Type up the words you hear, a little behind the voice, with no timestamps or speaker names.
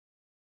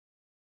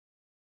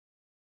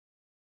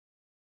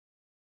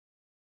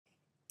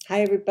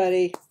Hi,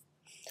 everybody.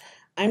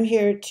 I'm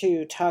here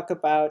to talk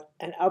about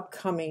an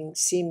upcoming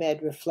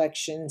CMed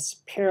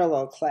Reflections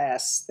parallel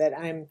class that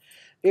I'm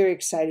very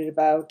excited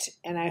about,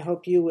 and I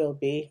hope you will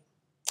be.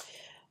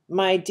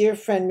 My dear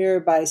friend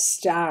Mirabai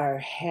Starr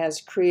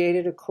has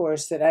created a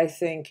course that I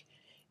think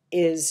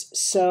is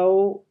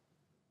so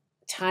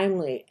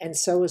timely and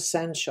so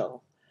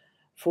essential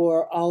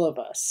for all of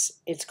us.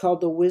 It's called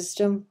The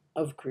Wisdom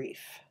of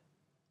Grief.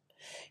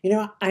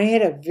 I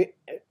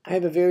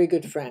have a very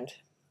good friend.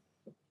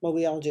 Well,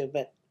 we all do,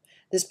 but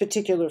this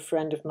particular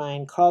friend of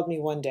mine called me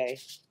one day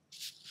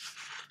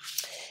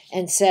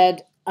and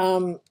said,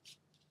 what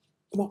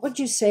would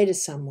you say to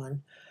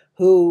someone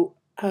who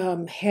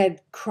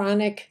had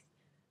chronic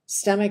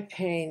stomach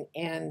pain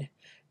and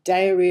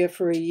diarrhea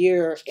for a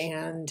year,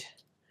 and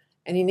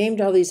he named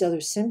all these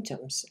other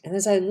symptoms. And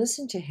as I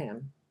listened to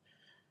him,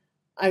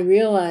 I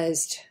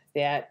realized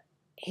that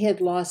he had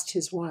lost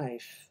his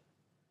wife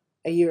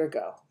a year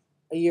ago,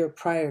 a year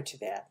prior to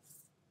that.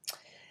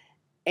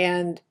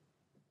 And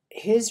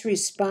his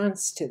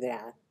response to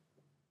that,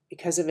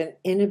 because of an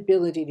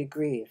inability to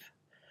grieve,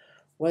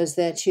 was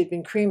that she had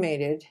been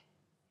cremated.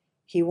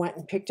 He went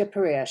and picked up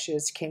her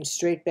ashes, came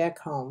straight back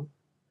home,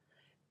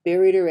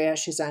 buried her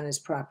ashes on his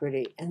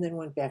property, and then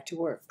went back to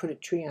work, put a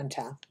tree on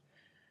top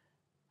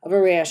of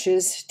her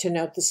ashes to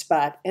note the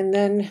spot, and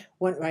then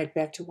went right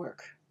back to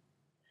work.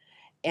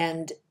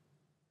 And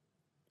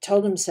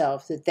told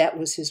himself that that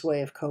was his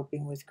way of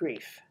coping with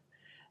grief,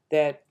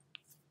 that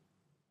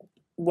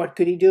what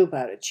could he do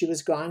about it? She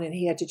was gone and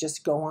he had to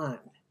just go on,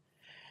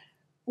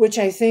 which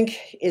I think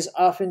is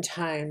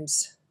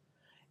oftentimes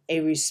a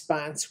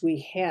response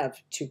we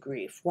have to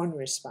grief, one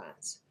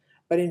response.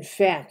 But in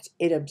fact,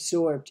 it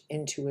absorbed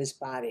into his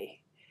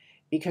body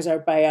because our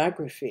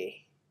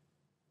biography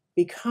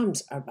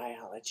becomes our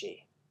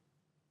biology.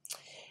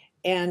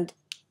 And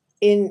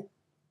in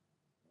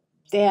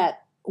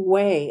that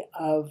way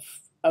of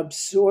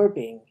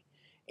absorbing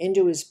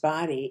into his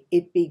body,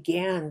 it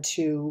began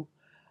to,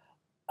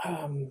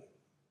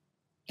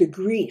 the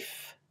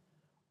grief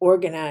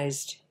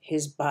organized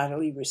his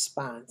bodily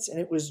response, and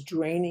it was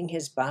draining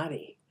his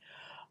body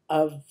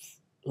of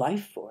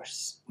life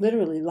force,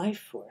 literally life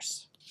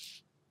force.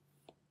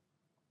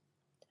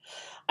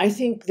 I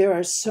think there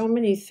are so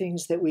many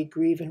things that we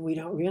grieve and we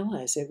don't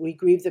realize it. We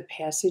grieve the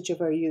passage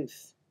of our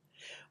youth.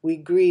 We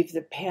grieve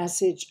the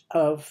passage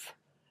of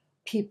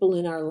people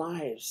in our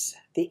lives,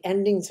 the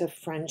endings of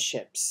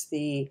friendships,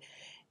 the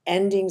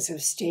endings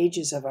of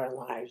stages of our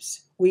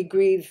lives. We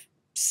grieve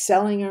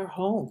selling our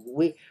home.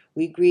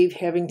 We grieve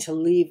having to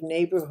leave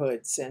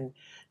neighborhoods. And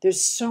there's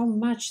so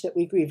much that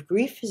we grieve.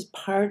 Grief is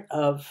part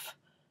of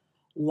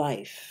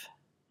life.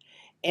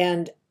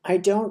 And I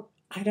don't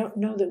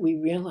know that we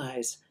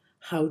realize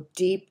how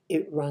deep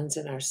it runs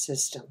in our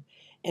system,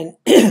 and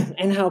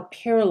and how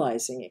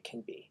paralyzing it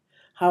can be,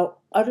 how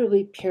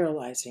utterly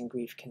paralyzing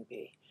grief can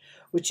be,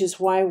 which is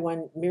why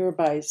when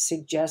Mirabai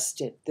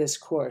suggested this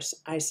course,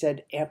 I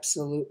said,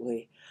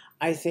 absolutely.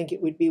 I think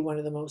it would be one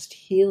of the most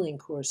healing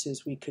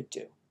courses we could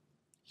do.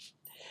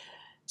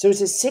 So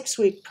it's a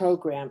 6-week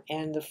program,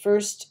 and the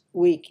first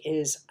week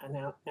is,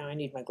 now I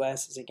need my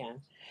glasses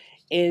again,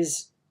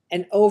 is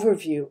an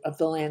overview of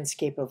the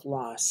landscape of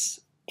loss.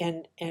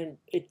 And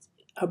it's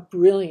a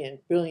brilliant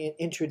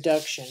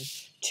introduction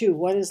to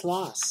what is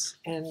loss,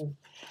 and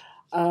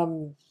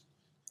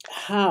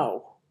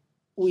how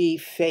we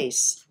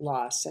face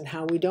loss and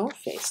how we don't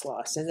face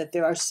loss, and that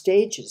there are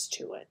stages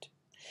to it.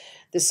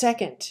 The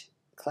second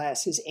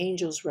class is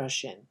Angels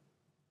Rush In.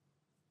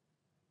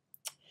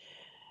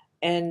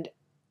 And,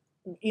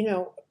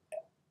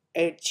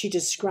 she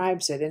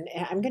describes it, and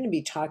I'm going to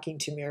be talking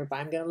to Mirabai.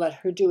 I'm going to let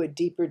her do a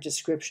deeper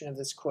description of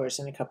this course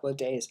in a couple of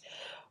days.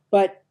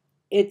 But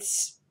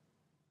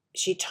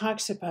she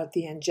talks about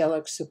the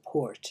angelic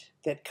support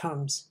that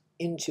comes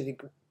into the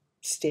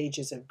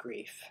stages of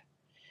grief.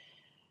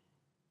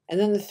 And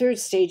then the third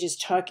stage is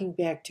talking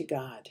back to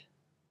God.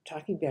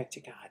 Talking back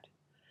to God.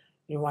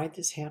 Why did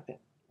this happen?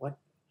 What?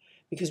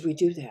 Because we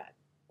do that.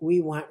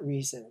 We want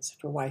reasons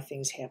for why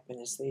things happen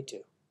as they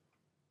do.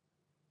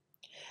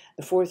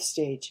 The fourth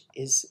stage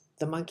is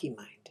the monkey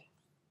mind.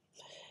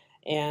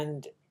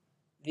 And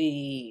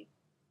the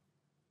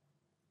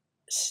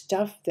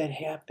stuff that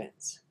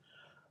happens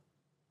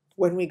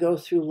when we go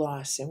through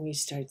loss and we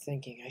start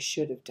thinking, I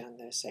should have done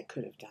this, I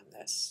could have done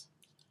this.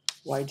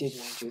 Why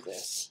didn't I do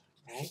this?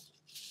 Right?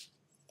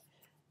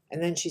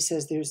 And then she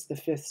says there's the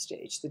fifth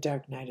stage, the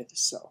dark night of the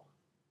soul.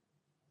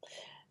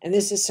 And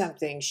this is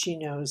something she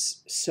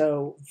knows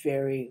so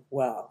very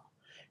well.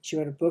 She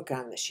wrote a book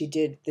on this. She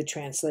did the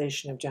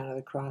translation of John of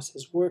the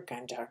Cross's work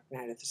on Dark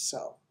Night of the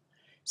Soul,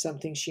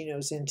 something she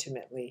knows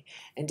intimately.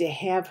 And to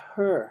have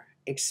her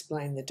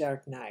explain the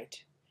dark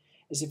night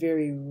is a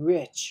very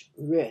rich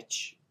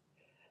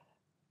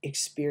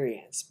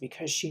experience,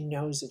 because she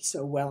knows it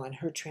so well, and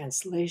her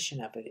translation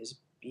of it is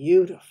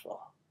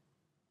beautiful.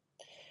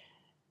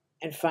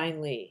 And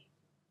finally,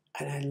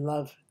 And I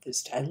love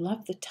this. I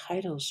love the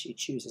titles she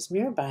chooses.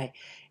 Mirabai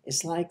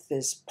is like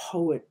this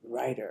poet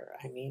writer.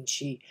 I mean,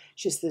 she's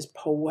this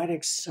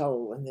poetic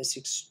soul and this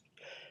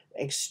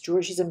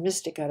she's a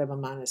mystic out of a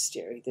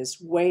monastery, this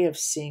way of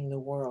seeing the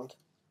world.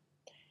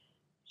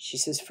 She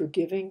says,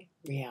 forgiving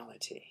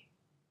reality.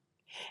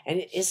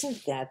 And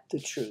isn't that the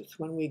truth?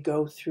 When we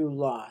go through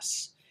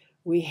loss,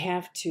 we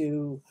have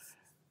to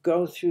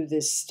go through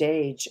this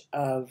stage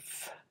of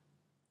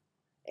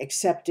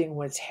accepting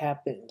what's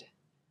happened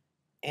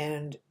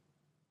and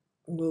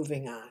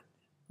moving on,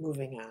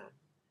 moving on.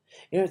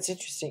 You know, it's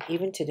interesting.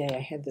 Even today, I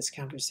had this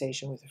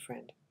conversation with a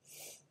friend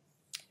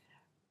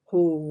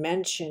who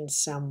mentioned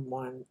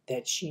someone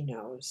that she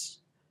knows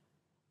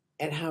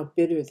and how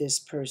bitter this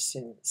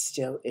person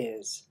still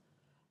is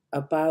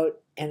about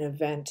an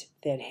event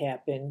that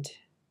happened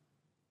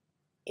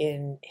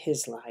in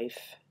his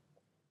life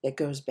that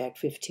goes back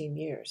 15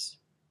 years.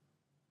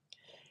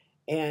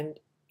 And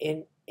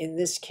in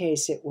this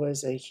case, it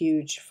was a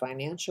huge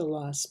financial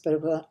loss, but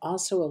it was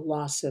also a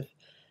loss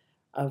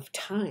of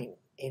time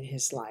in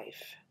his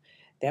life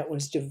that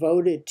was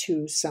devoted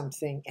to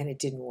something and it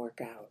didn't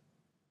work out.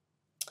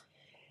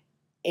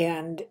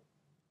 And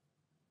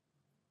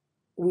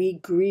we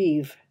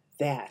grieve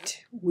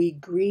that. We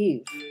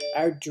grieve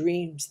our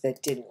dreams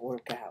that didn't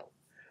work out.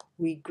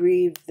 We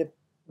grieve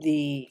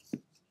the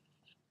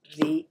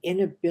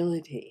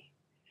inability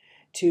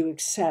to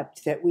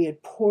accept that we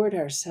had poured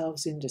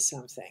ourselves into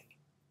something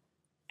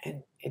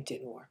and it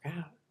didn't work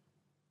out.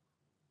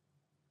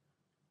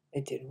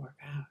 It didn't work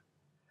out.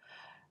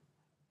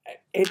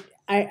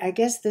 I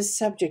guess this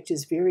subject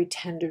is very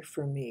tender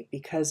for me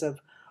because of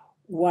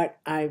what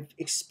I've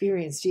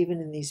experienced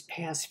even in these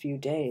past few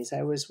days.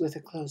 I was with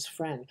a close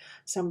friend,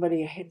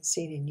 somebody I hadn't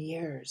seen in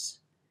years,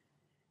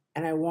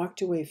 and I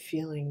walked away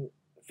feeling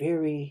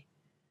very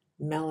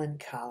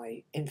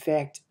melancholy. In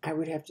fact, I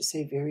would have to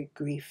say very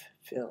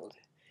grief-filled.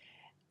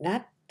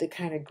 Not the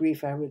kind of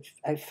grief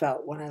I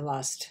felt when I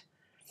lost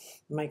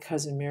my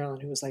cousin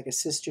Marilyn, who was like a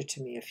sister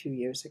to me a few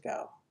years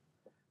ago.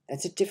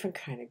 That's a different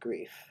kind of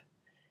grief.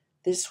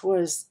 This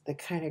was the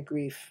kind of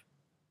grief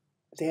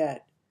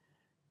that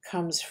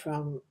comes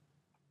from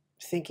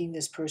thinking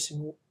this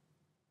person,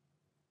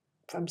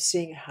 from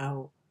seeing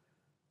how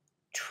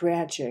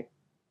tragic,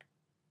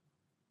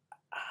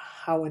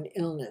 how an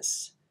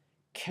illness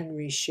can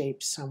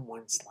reshape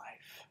someone's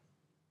life.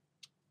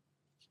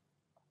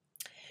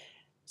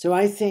 So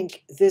I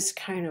think this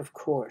kind of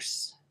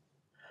course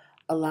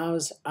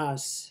allows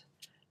us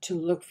to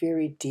look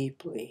very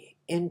deeply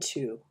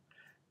into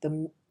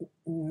the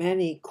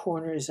many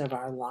corners of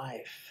our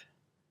lives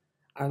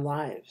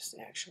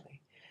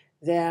actually,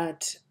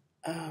 that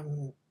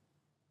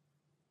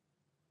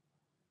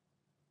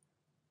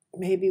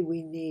maybe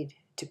we need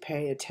to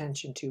pay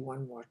attention to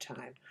one more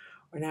time,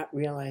 or not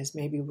realize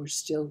maybe we're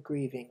still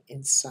grieving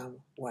in some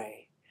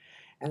way.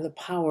 And the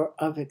power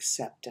of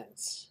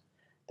acceptance,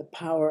 the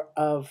power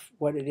of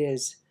what it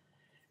is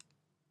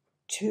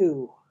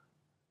to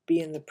be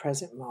in the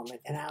present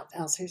moment. And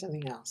I'll say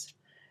something else,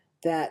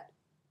 that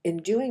in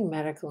doing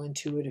medical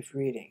intuitive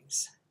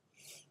readings,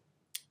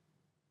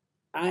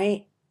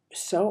 I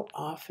so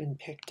often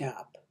picked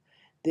up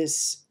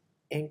this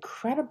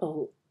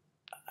incredible,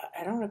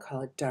 I don't want to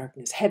call it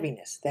darkness,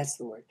 heaviness, that's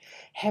the word,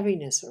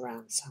 heaviness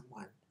around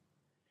someone.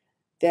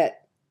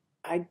 That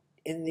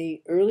in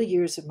the early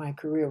years of my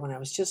career, when I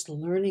was just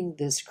learning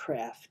this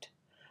craft,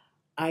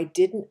 I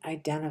didn't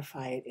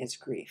identify it as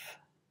grief.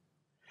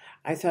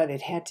 I thought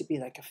it had to be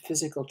like a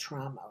physical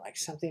trauma, like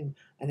something,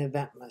 an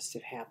event must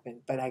have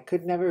happened, but I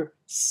could never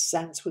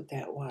sense what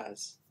that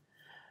was.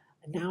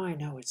 And now I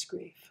know it's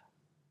grief.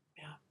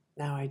 Yeah,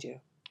 now I do.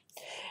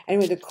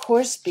 Anyway, the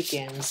course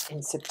begins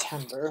in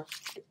September,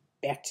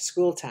 back to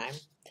school time,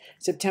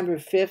 September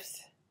 5th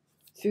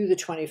through the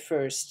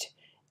 21st,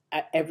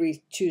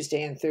 every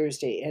Tuesday and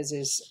Thursday, as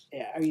is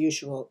our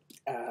usual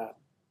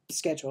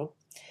schedule,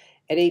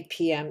 at 8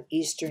 p.m.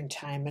 Eastern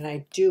Time. And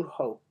I do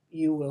hope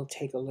you will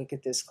take a look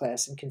at this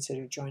class and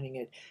consider joining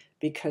it,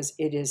 because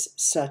it is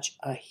such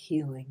a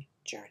healing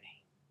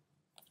journey.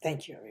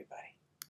 Thank you, everybody.